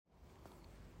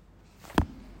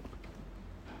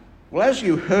Well, as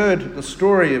you heard the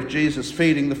story of Jesus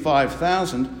feeding the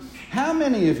 5,000, how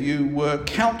many of you were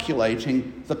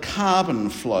calculating the carbon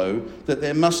flow that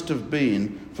there must have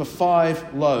been for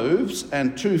 5 loaves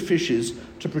and 2 fishes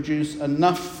to produce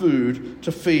enough food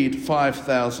to feed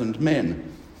 5,000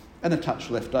 men, and a touch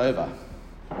left over?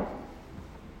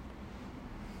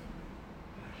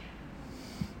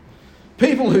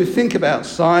 People who think about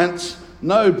science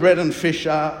know bread and fish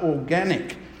are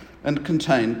organic and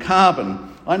contain carbon.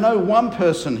 I know one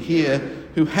person here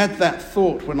who had that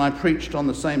thought when I preached on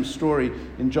the same story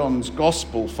in John's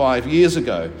Gospel 5 years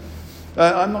ago.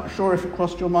 I'm not sure if it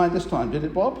crossed your mind this time, did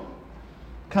it, Bob?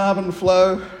 Carbon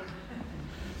flow.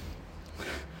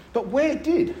 But where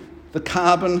did the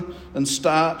carbon and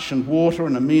starch and water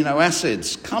and amino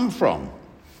acids come from?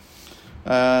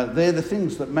 They're the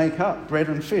things that make up bread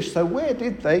and fish. So where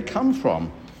did they come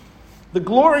from? The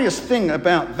glorious thing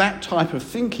about that type of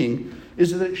thinking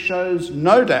is that it shows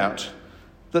no doubt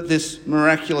that this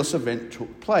miraculous event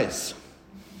took place.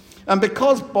 And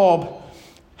because Bob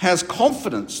has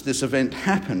confidence this event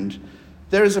happened,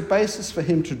 there is a basis for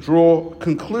him to draw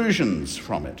conclusions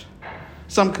from it.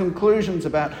 Some conclusions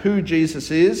about who Jesus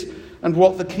is and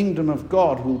what the kingdom of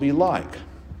God will be like.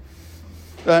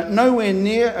 Nowhere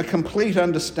near a complete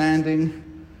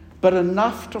understanding, but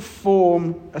enough to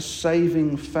form a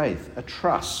saving faith, a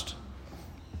trust.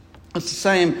 It's the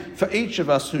same for each of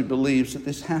us who believes that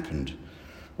this happened,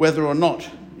 whether or not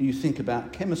you think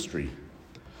about chemistry.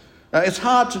 It's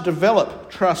hard to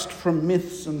develop trust from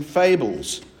myths and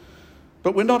fables,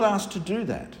 but we're not asked to do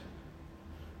that.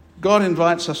 God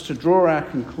invites us to draw our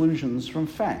conclusions from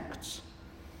facts.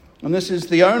 And this is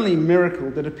the only miracle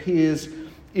that appears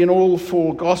in all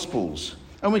 4 Gospels,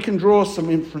 and we can draw some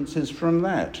inferences from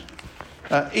that.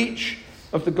 Each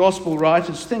of the Gospel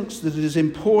writers thinks that it is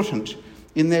important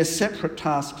in their separate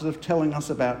tasks of telling us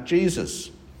about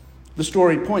Jesus. The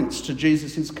story points to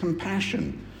Jesus'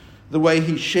 compassion, the way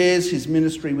he shares his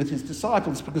ministry with his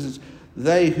disciples, because it's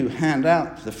they who hand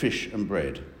out the fish and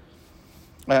bread.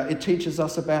 It teaches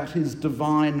us about his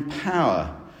divine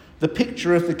power, the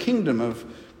picture of the kingdom of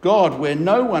God where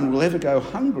no one will ever go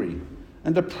hungry,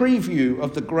 and a preview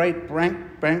of the great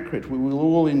banquet we will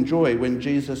all enjoy when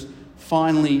Jesus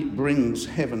finally brings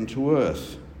heaven to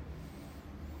earth.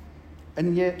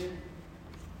 And yet,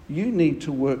 you need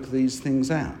to work these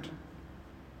things out.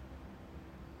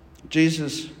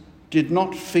 Jesus did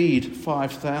not feed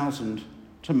 5,000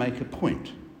 to make a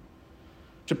point,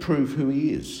 to prove who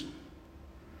he is.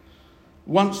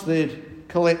 Once they'd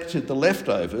collected the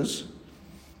leftovers,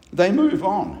 they move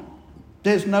on.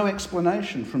 There's no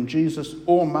explanation from Jesus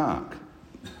or Mark.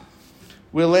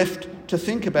 We're left to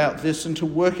think about this and to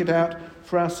work it out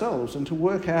for ourselves and to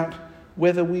work out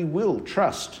whether we will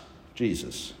trust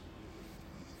Jesus.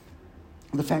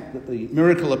 The fact that the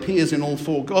miracle appears in all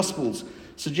 4 Gospels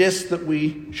suggests that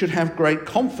we should have great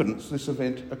confidence this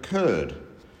event occurred.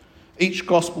 Each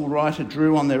Gospel writer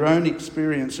drew on their own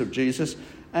experience of Jesus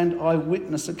and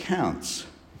eyewitness accounts.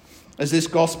 As this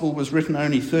Gospel was written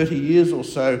only 30 years or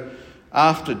so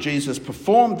after Jesus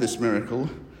performed this miracle,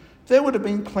 there would have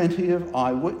been plenty of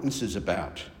eyewitnesses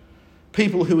about,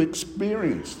 people who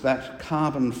experienced that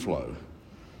carbon flow.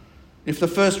 If the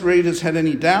first readers had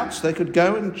any doubts, they could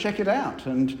go and check it out.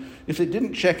 And if it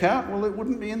didn't check out, well, it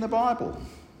wouldn't be in the Bible.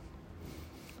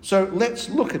 So let's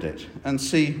look at it and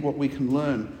see what we can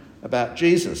learn about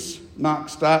Jesus. Mark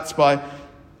starts by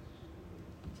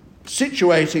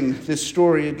situating this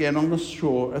story again on the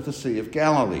shore of the Sea of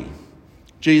Galilee.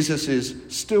 Jesus is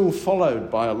still followed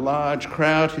by a large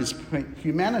crowd. His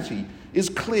humanity is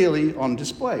clearly on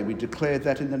display. We declared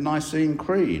that in the Nicene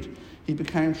Creed. He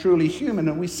became truly human,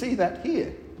 and we see that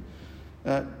here.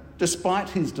 Despite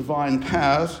his divine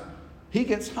powers, he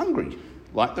gets hungry.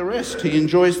 Like the rest, he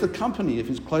enjoys the company of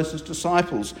his closest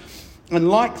disciples, and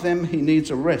like them, he needs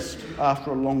a rest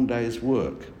after a long day's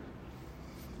work.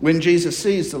 When Jesus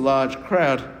sees the large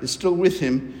crowd is still with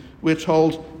him, we're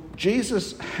told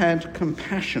Jesus had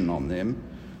compassion on them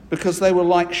because they were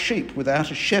like sheep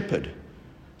without a shepherd.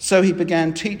 So he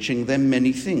began teaching them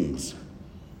many things.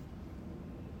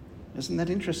 Isn't that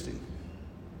interesting?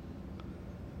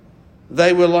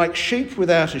 They were like sheep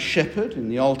without a shepherd. In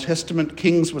the Old Testament,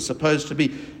 kings were supposed to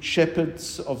be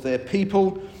shepherds of their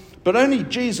people, but only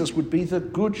Jesus would be the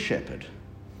good shepherd.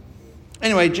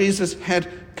 Anyway, Jesus had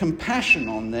compassion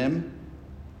on them,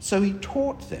 so he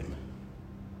taught them.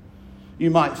 You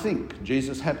might think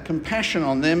Jesus had compassion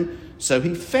on them, so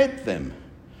he fed them.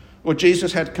 Or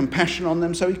Jesus had compassion on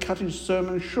them, so he cut his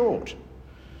sermon short.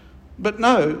 But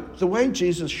no, the way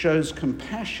Jesus shows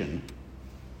compassion,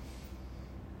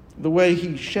 the way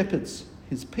he shepherds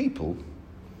his people,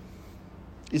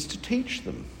 is to teach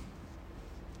them.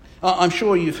 I'm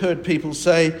sure you've heard people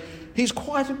say, he's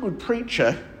quite a good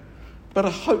preacher, but a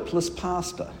hopeless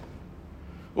pastor.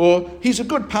 Or he's a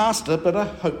good pastor, but a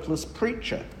hopeless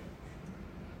preacher.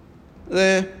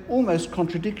 They're almost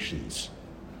contradictions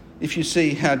if you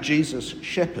see how Jesus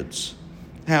shepherds,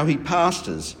 how he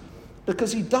pastors,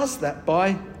 because he does that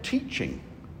by teaching.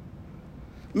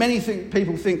 Many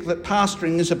people think that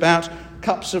pastoring is about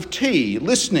cups of tea,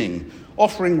 listening,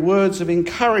 offering words of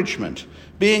encouragement,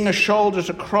 being a shoulder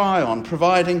to cry on,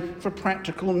 providing for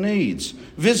practical needs,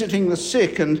 visiting the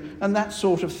sick and that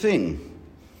sort of thing.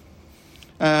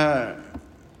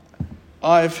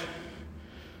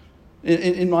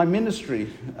 In my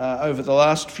ministry over the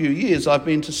last few years, I've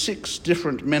been to 6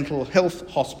 different mental health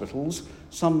hospitals,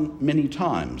 some many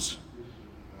times.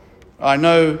 I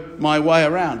know my way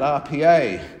around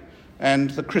RPA and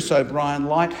the Chris O'Brien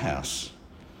Lighthouse.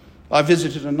 I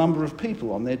visited a number of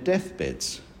people on their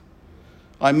deathbeds.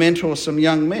 I mentor some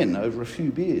young men over a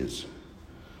few beers.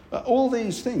 All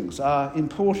these things are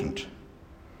important,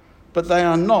 but they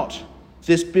are not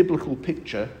this biblical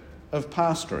picture of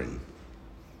pastoring.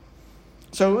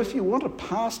 So if you want a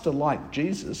pastor like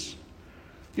Jesus,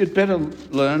 you'd better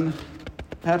learn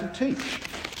how to teach.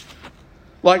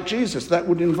 Like Jesus, that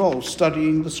would involve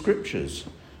studying the scriptures.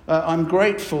 I'm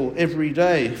grateful every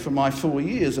day for my 4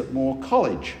 years at Moore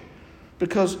College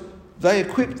because they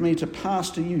equipped me to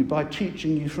pastor you by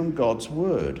teaching you from God's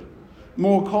word.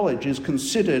 Moore College is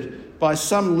considered by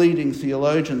some leading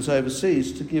theologians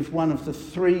overseas to give one of the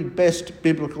 3 best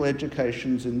biblical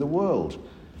educations in the world.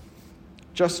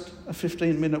 Just a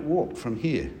 15-minute walk from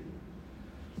here.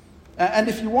 And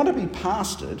if you want to be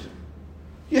pastored,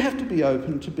 you have to be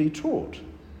open to be taught.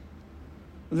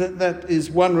 That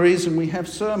is one reason we have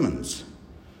sermons.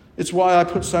 It's why I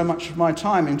put so much of my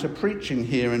time into preaching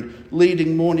here and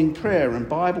leading morning prayer and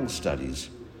Bible studies,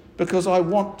 because I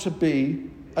want to be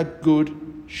a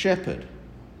good shepherd.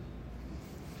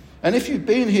 And if you've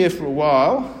been here for a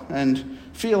while and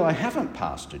feel I haven't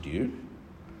pastored you,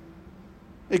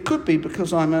 it could be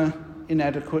because I'm an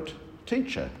inadequate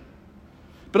teacher.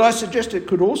 But I suggest it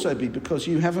could also be because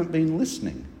you haven't been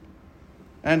listening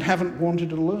and haven't wanted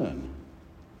to learn.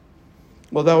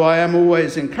 Although I am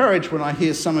always encouraged when I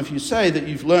hear some of you say that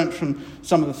you've learnt from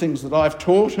some of the things that I've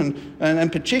taught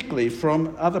and particularly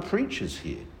from other preachers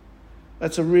here.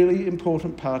 That's a really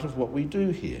important part of what we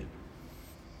do here.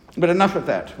 But enough of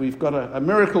that. We've got a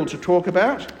miracle to talk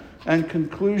about and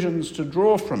conclusions to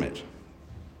draw from it.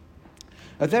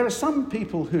 There are some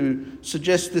people who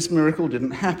suggest this miracle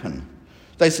didn't happen.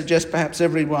 They suggest perhaps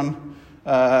everyone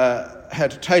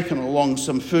had taken along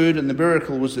some food and the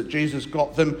miracle was that Jesus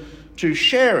got them to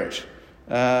share it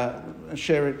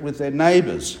with their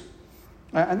neighbours.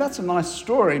 And that's a nice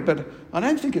story, but I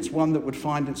don't think it's one that would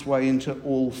find its way into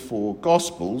all 4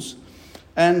 Gospels,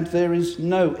 and there is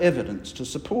no evidence to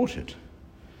support it.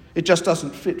 It just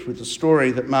doesn't fit with the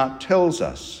story that Mark tells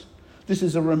us. This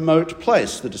is a remote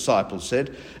place, the disciples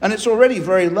said, and it's already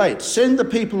very late. Send the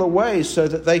people away so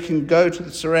that they can go to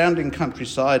the surrounding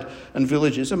countryside and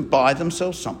villages and buy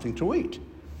themselves something to eat.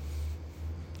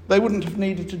 They wouldn't have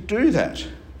needed to do that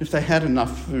if they had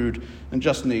enough food and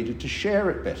just needed to share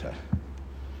it better.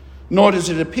 Nor does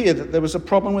it appear that there was a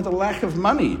problem with a lack of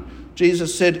money.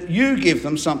 Jesus said, "You give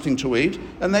them something to eat,"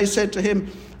 and they said to him,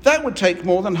 "That would take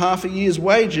more than half a year's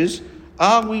wages.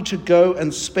 Are we to go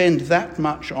and spend that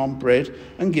much on bread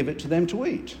and give it to them to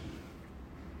eat?"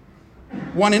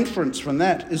 One inference from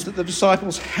that is that the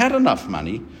disciples had enough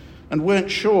money and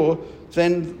weren't sure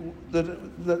then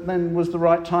that then was the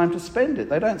right time to spend it.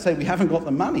 They don't say, "We haven't got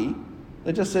the money."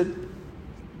 They just said,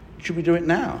 "Should we do it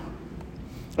now?"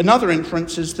 Another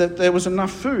inference is that there was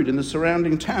enough food in the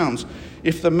surrounding towns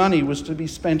if the money was to be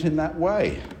spent in that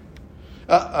way.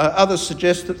 Others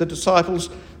suggest that the disciples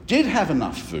did have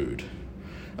enough food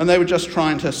and they were just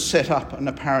trying to set up an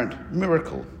apparent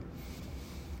miracle.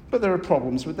 But there are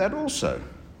problems with that also.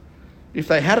 If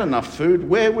they had enough food,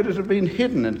 where would it have been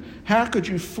hidden? And how could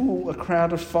you fool a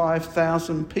crowd of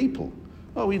 5,000 people?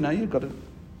 Oh, we know, you've got it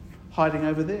hiding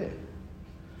over there.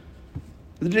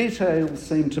 The details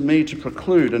seem to me to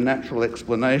preclude a natural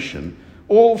explanation.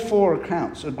 All 4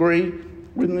 accounts agree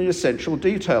with the essential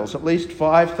details. At least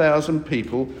 5,000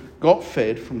 people got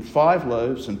fed from 5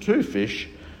 loaves and 2 fish,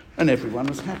 and everyone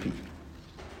was happy.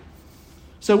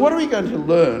 So what are we going to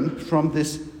learn from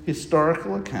this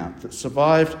historical account that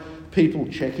survived people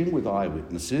checking with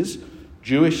eyewitnesses,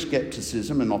 Jewish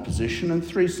scepticism and opposition, and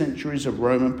 3 centuries of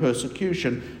Roman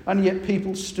persecution, and yet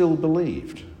people still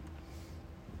believed?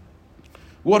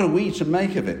 What are we to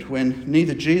make of it when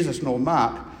neither Jesus nor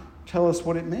Mark tell us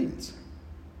what it means?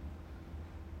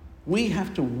 We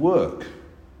have to work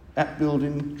at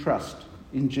building trust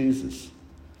in Jesus.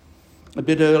 A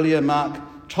bit earlier, Mark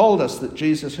told us that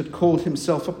Jesus had called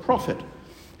himself a prophet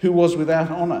who was without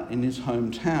honour in his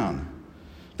hometown.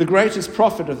 The greatest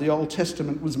prophet of the Old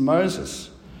Testament was Moses,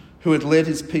 who had led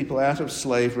his people out of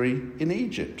slavery in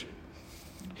Egypt.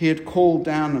 He had called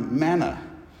down manna,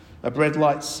 a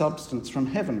bread-like substance from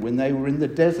heaven, when they were in the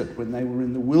desert, when they were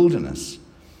in the wilderness.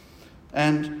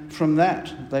 And from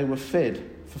that, they were fed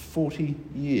for 40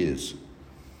 years.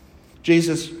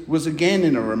 Jesus was again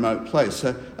in a remote place,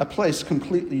 a place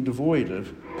completely devoid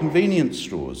of convenience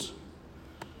stores.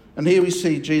 And here we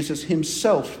see Jesus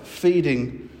himself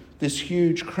feeding this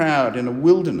huge crowd in a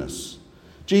wilderness.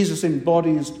 Jesus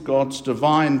embodies God's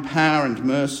divine power and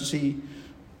mercy.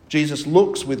 Jesus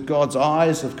looks with God's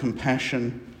eyes of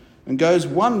compassion and goes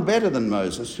one better than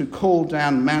Moses, who called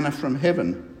down manna from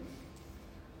heaven.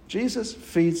 Jesus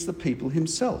feeds the people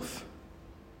himself.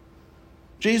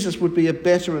 Jesus would be a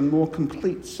better and more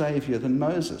complete saviour than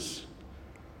Moses.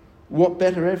 What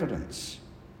better evidence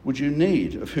would you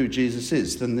need of who Jesus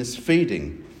is than this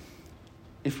feeding,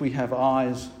 if we have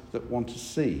eyes that want to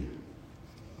see?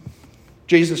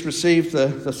 Jesus received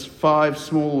the 5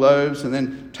 small loaves and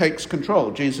then takes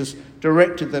control. Jesus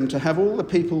directed them to have all the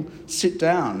people sit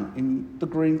down in the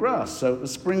green grass, so it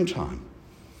was springtime.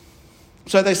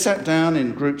 So they sat down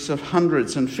in groups of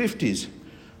hundreds and 50s.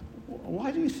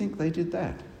 Why do you think they did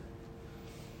that?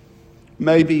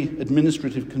 Maybe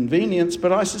administrative convenience,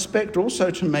 but I suspect also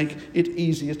to make it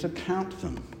easier to count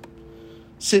them.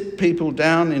 Sit people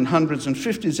down in hundreds and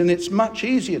 50s, and it's much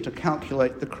easier to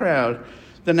calculate the crowd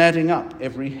than adding up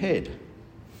every head.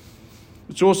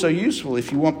 It's also useful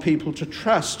if you want people to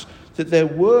trust that there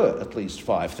were at least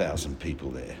 5,000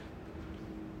 people there.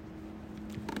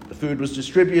 The food was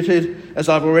distributed. As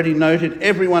I've already noted,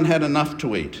 everyone had enough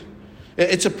to eat.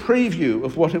 It's a preview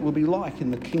of what it will be like in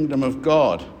the kingdom of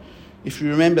God. If you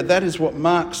remember, that is what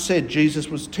Mark said Jesus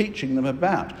was teaching them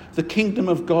about. The kingdom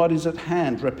of God is at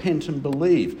hand. Repent and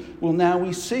believe. Well, now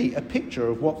we see a picture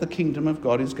of what the kingdom of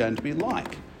God is going to be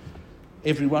like.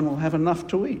 Everyone will have enough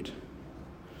to eat.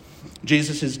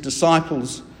 Jesus'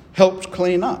 disciples helped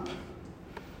clean up.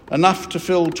 Enough to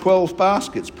fill 12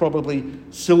 baskets, probably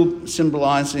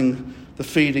symbolising the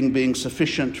feeding being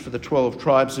sufficient for the 12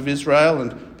 tribes of Israel,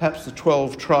 and perhaps the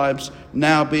 12 tribes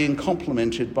now being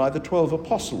complemented by the 12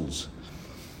 apostles.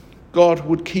 God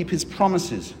would keep his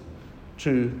promises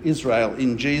to Israel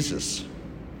in Jesus.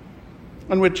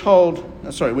 And we're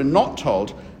not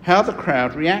told how the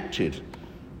crowd reacted.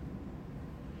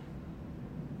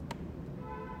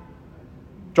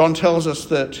 John tells us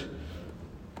that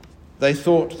they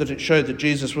thought that it showed that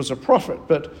Jesus was a prophet,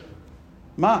 but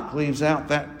Mark leaves out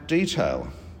that detail.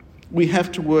 We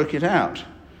have to work it out,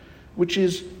 which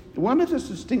is one of the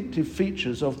distinctive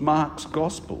features of Mark's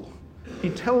gospel. He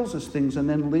tells us things and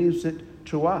then leaves it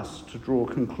to us to draw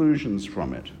conclusions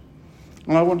from it.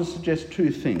 And I want to suggest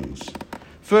 2 things.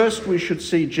 First, we should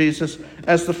see Jesus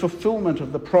as the fulfillment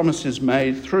of the promises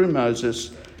made through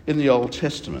Moses in the Old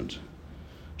Testament.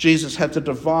 Jesus had the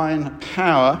divine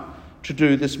power to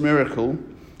do this miracle,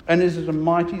 and is a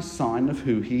mighty sign of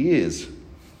who he is.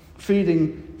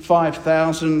 Feeding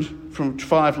 5,000 from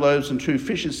 5 loaves and 2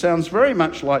 fishes sounds very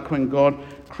much like when God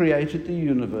created the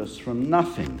universe from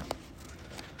nothing.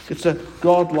 It's a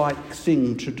godlike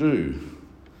thing to do.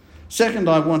 Second,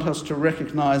 I want us to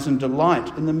recognise and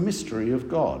delight in the mystery of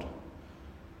God.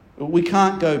 We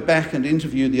can't go back and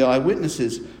interview the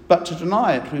eyewitnesses, but to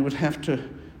deny it, we would have to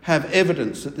have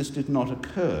evidence that this did not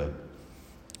occur.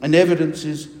 And evidence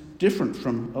is different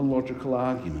from a logical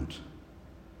argument.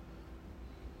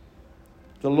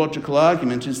 The logical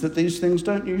argument is that these things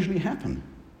don't usually happen.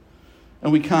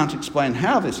 And we can't explain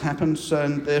how this happened,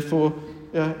 and therefore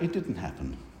it didn't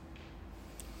happen.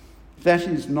 That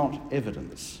is not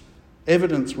evidence.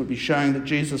 Evidence would be showing that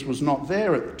Jesus was not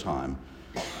there at the time,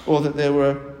 or that there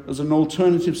was an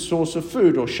alternative source of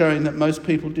food, or showing that most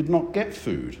people did not get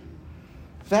food.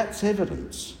 That's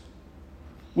evidence.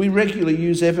 We regularly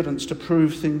use evidence to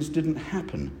prove things didn't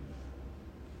happen,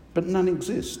 but none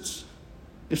exists.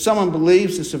 If someone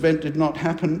believes this event did not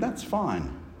happen, that's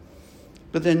fine.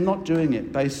 But they're not doing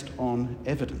it based on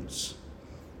evidence.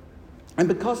 And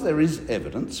because there is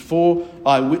evidence for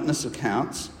eyewitness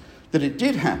accounts that it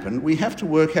did happen, we have to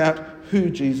work out who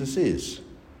Jesus is.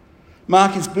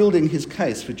 Mark is building his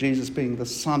case for Jesus being the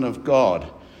Son of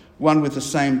God, one with the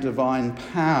same divine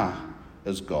power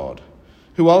as God,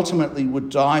 who ultimately would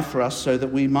die for us so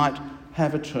that we might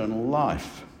have eternal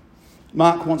life.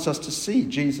 Mark wants us to see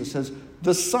Jesus as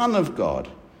the Son of God.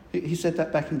 He said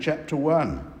that back in chapter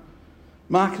 1.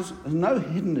 Mark has no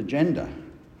hidden agenda.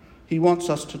 He wants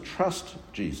us to trust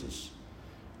Jesus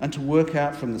and to work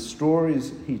out from the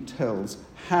stories he tells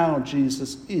how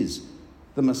Jesus is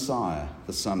the Messiah,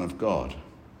 the Son of God.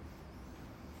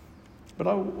 But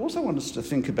I also want us to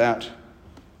think about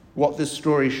what this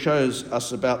story shows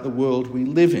us about the world we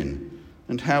live in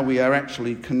and how we are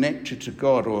actually connected to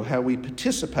God, or how we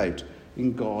participate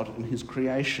in God and his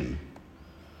creation.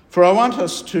 For I want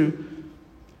us to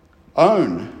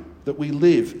own that we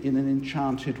live in an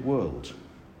enchanted world.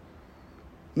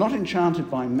 Not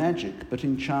enchanted by magic, but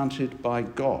enchanted by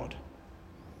God.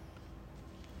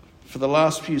 For the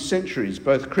last few centuries,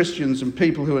 both Christians and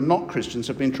people who are not Christians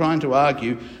have been trying to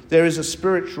argue there is a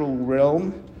spiritual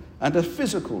realm and a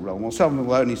physical realm. Well, some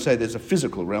will only say there's a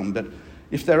physical realm, but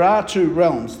if there are two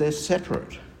realms, they're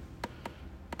separate.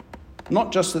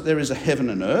 Not just that there is a heaven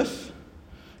and earth,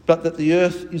 but that the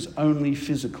earth is only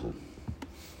physical.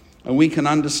 And we can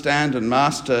understand and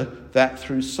master that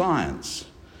through science.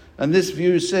 And this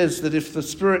view says that if the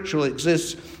spiritual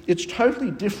exists, it's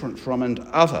totally different from and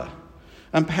other,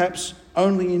 and perhaps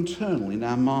only internal in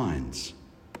our minds.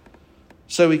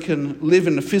 So we can live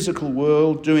in a physical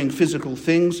world, doing physical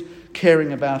things,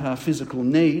 caring about our physical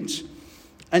needs.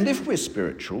 And if we're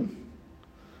spiritual,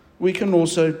 we can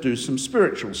also do some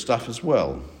spiritual stuff as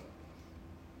well.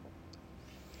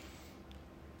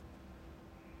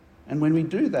 And when we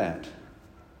do that,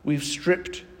 we've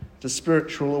stripped the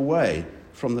spiritual away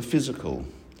from the physical.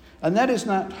 And that is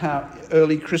not how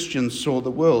early Christians saw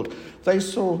the world. They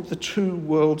saw the two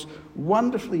worlds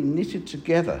wonderfully knitted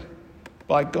together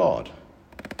by God.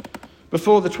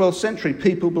 Before the 12th century,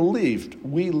 people believed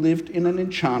we lived in an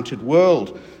enchanted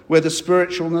world where the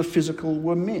spiritual and the physical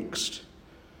were mixed.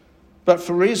 But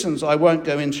for reasons I won't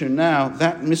go into now,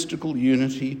 that mystical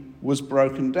unity was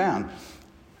broken down.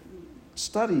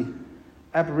 Study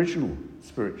Aboriginal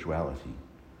spirituality,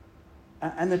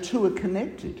 and the two are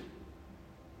connected.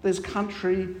 There's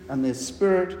country and there's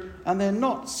spirit, and they're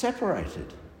not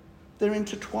separated. They're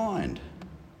intertwined.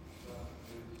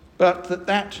 But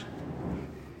that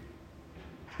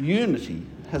unity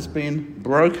has been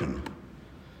broken,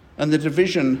 and the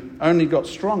division only got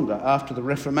stronger after the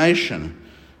Reformation,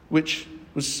 which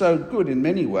was so good in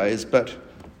many ways, but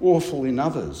awful in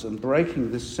others, and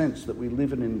breaking this sense that we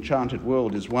live in an enchanted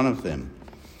world is one of them.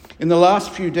 In the last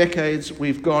few decades,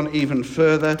 we've gone even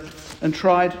further and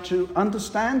tried to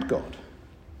understand God.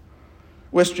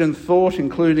 Western thought,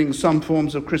 including some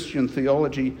forms of Christian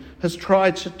theology, has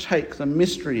tried to take the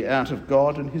mystery out of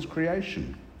God and his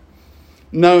creation.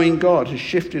 Knowing God has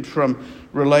shifted from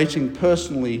relating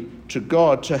personally to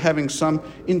God to having some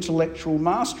intellectual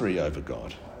mastery over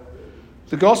God.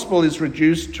 The gospel is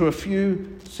reduced to a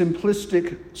few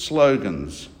simplistic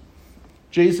slogans.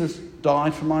 Jesus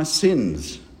died for my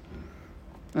sins.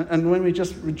 And when we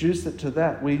just reduce it to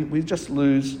that, we just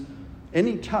lose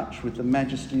any touch with the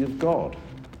majesty of God.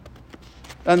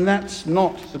 And that's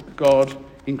not the God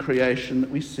in creation that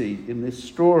we see in this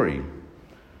story.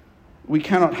 We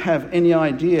cannot have any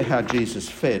idea how Jesus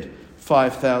fed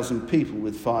 5,000 people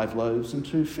with 5 loaves and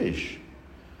 2 fish.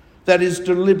 That is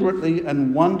deliberately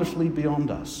and wonderfully beyond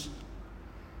us.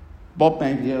 Bob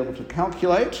may be able to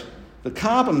calculate the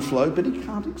carbon flow, but he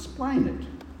can't explain it.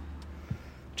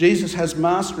 Jesus has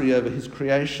mastery over his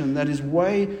creation that is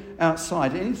way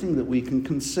outside anything that we can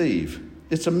conceive.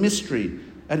 It's a mystery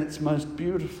at its most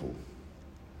beautiful.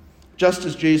 Just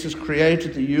as Jesus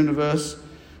created the universe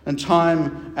and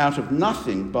time out of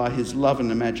nothing by his love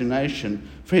and imagination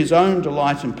for his own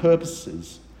delight and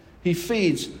purposes, he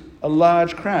feeds a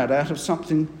large crowd out of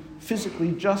something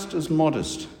physically just as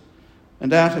modest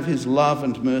and out of his love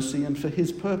and mercy and for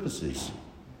his purposes.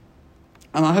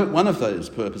 And I hope one of those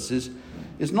purposes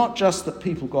is not just that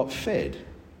people got fed,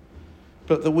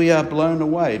 but that we are blown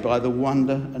away by the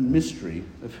wonder and mystery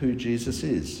of who Jesus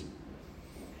is.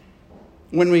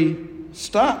 When we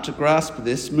start to grasp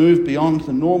this, move beyond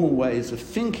the normal ways of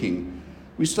thinking,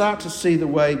 we start to see the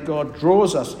way God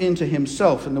draws us into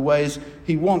himself and the ways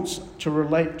he wants to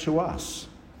relate to us.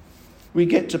 We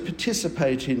get to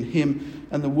participate in him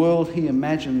and the world he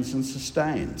imagines and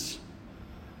sustains.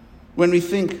 When we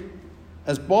think,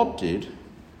 as Bob did,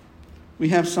 we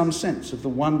have some sense of the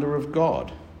wonder of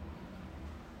God,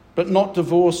 but not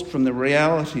divorced from the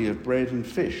reality of bread and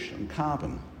fish and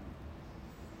carbon.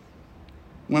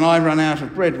 When I run out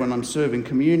of bread when I'm serving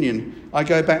communion, I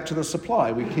go back to the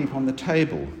supply we keep on the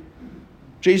table.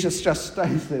 Jesus just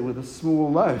stays there with a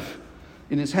small loaf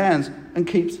in his hands and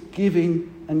keeps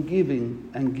giving and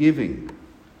giving and giving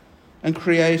and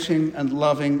creating and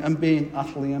loving and being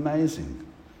utterly amazing.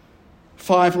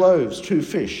 5 loaves, 2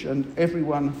 fish, and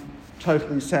everyone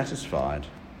totally satisfied.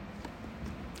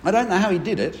 I don't know how he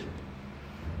did it,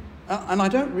 And I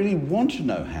don't really want to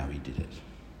know how he did it.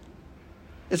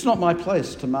 It's not my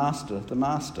place to master the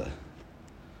master.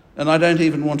 And I don't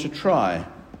even want to try.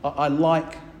 I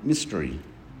like mystery.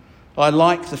 I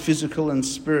like the physical and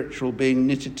spiritual being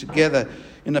knitted together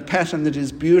in a pattern that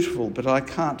is beautiful, but I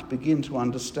can't begin to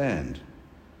understand.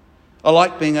 I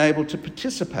like being able to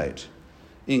participate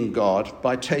in God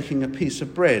by taking a piece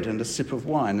of bread and a sip of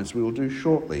wine, as we will do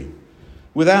shortly,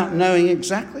 without knowing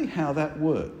exactly how that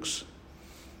works,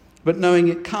 but knowing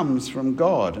it comes from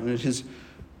God and it is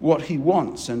what he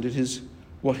wants and it is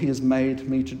what he has made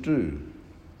me to do.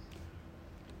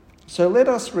 So let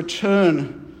us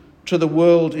return to the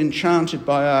world enchanted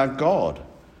by our God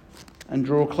and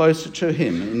draw closer to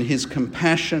him in his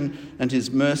compassion and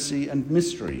his mercy and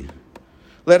mystery.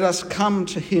 Let us come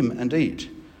to him and eat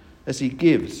as he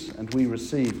gives and we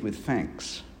receive with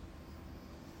thanks.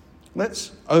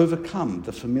 Let's overcome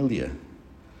the familiar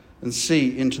and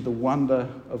see into the wonder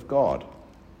of God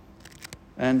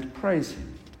and praise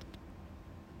him.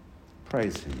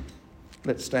 Praise him.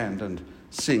 Let's stand and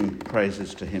sing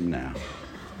praises to him now.